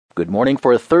Good morning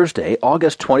for Thursday,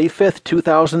 August 25th,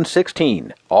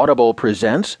 2016. Audible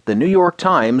presents the New York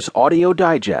Times Audio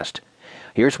Digest.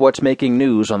 Here's what's making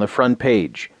news on the front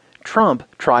page. Trump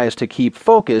tries to keep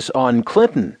focus on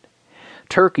Clinton.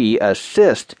 Turkey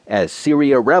assists as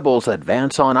Syria rebels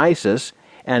advance on ISIS,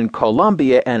 and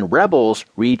Colombia and rebels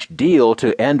reach deal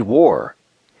to end war.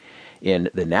 In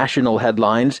the national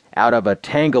headlines, out of a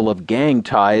tangle of gang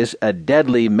ties, a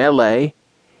deadly melee.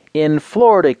 In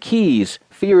Florida Keys,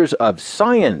 fears of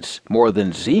science more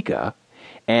than Zika,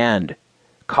 and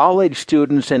college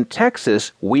students in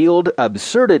Texas wield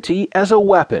absurdity as a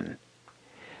weapon.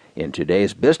 In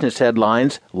today's business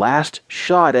headlines, last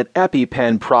shot at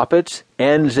EpiPen profits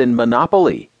ends in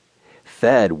monopoly.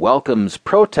 Fed welcomes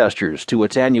protesters to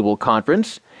its annual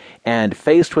conference, and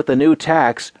faced with a new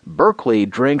tax, Berkeley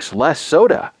drinks less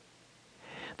soda.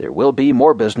 There will be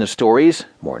more business stories,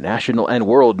 more national and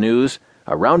world news,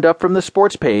 a roundup from the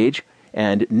sports page,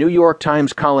 and New York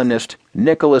Times columnist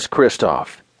Nicholas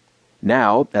Kristof.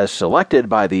 Now, as selected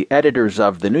by the editors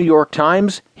of the New York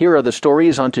Times, here are the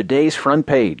stories on today's front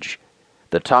page.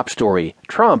 The top story,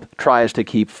 Trump tries to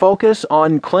keep focus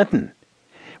on Clinton.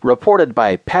 Reported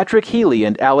by Patrick Healy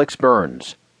and Alex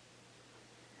Burns.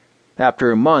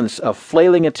 After months of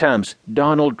flailing attempts,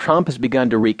 Donald Trump has begun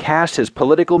to recast his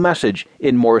political message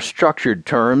in more structured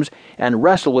terms and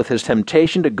wrestle with his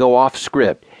temptation to go off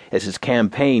script as his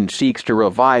campaign seeks to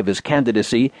revive his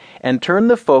candidacy and turn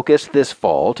the focus this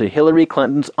fall to Hillary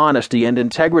Clinton's honesty and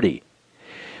integrity.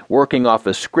 Working off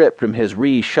a script from his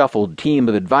reshuffled team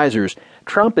of advisors,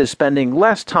 Trump is spending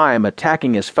less time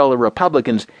attacking his fellow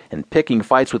Republicans and picking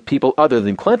fights with people other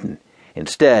than Clinton,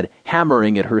 instead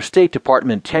hammering at her State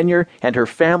Department tenure and her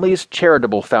family's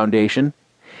charitable foundation.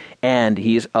 And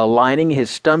he's aligning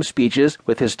his stump speeches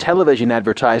with his television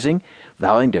advertising,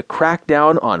 vowing to crack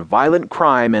down on violent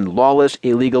crime and lawless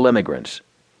illegal immigrants.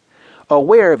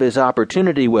 Aware of his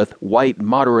opportunity with white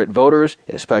moderate voters,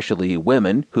 especially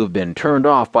women who've been turned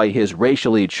off by his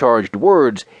racially charged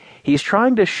words, he's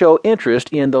trying to show interest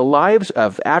in the lives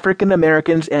of African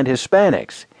Americans and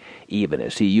Hispanics, even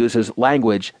as he uses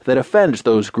language that offends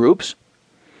those groups.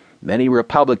 Many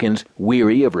Republicans,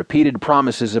 weary of repeated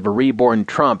promises of a reborn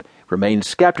Trump, remain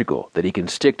skeptical that he can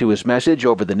stick to his message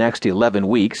over the next 11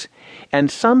 weeks, and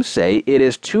some say it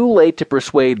is too late to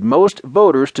persuade most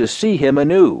voters to see him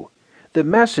anew. The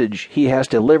message he has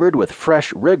delivered with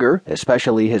fresh rigor,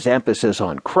 especially his emphasis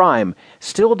on crime,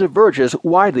 still diverges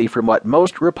widely from what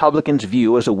most Republicans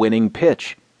view as a winning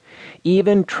pitch.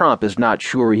 Even Trump is not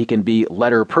sure he can be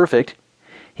letter perfect.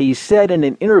 He said in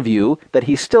an interview that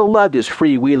he still loved his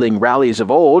freewheeling rallies of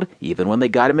old, even when they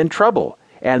got him in trouble,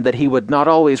 and that he would not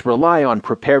always rely on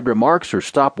prepared remarks or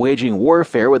stop waging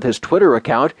warfare with his Twitter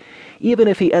account, even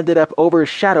if he ended up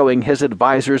overshadowing his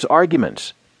advisors'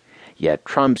 arguments. Yet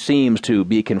Trump seems to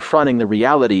be confronting the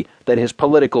reality that his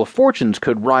political fortunes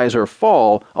could rise or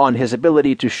fall on his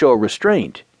ability to show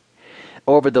restraint.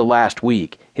 Over the last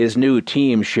week, his new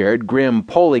team shared grim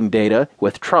polling data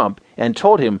with Trump and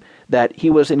told him that he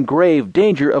was in grave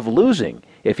danger of losing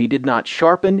if he did not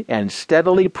sharpen and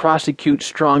steadily prosecute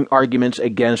strong arguments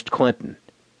against Clinton.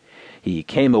 He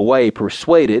came away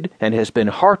persuaded and has been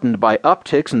heartened by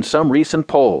upticks in some recent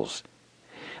polls.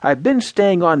 I've been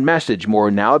staying on message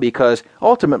more now because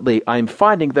ultimately I'm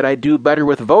finding that I do better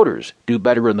with voters, do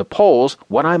better in the polls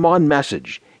when I'm on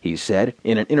message, he said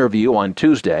in an interview on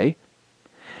Tuesday.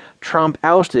 Trump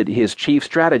ousted his chief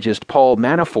strategist Paul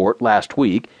Manafort last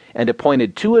week and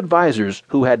appointed two advisors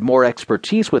who had more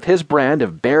expertise with his brand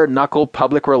of bare-knuckle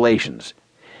public relations.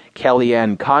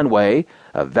 Kellyanne Conway,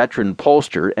 a veteran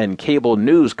pollster and cable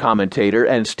news commentator,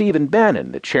 and Stephen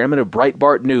Bannon, the chairman of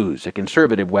Breitbart News, a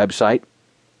conservative website.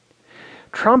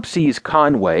 Trump sees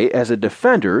Conway as a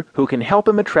defender who can help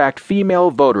him attract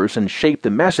female voters and shape the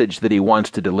message that he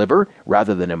wants to deliver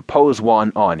rather than impose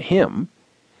one on him.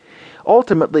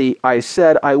 Ultimately, I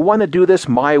said, I want to do this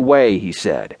my way, he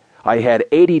said. I had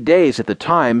 80 days at the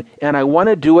time, and I want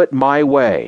to do it my way.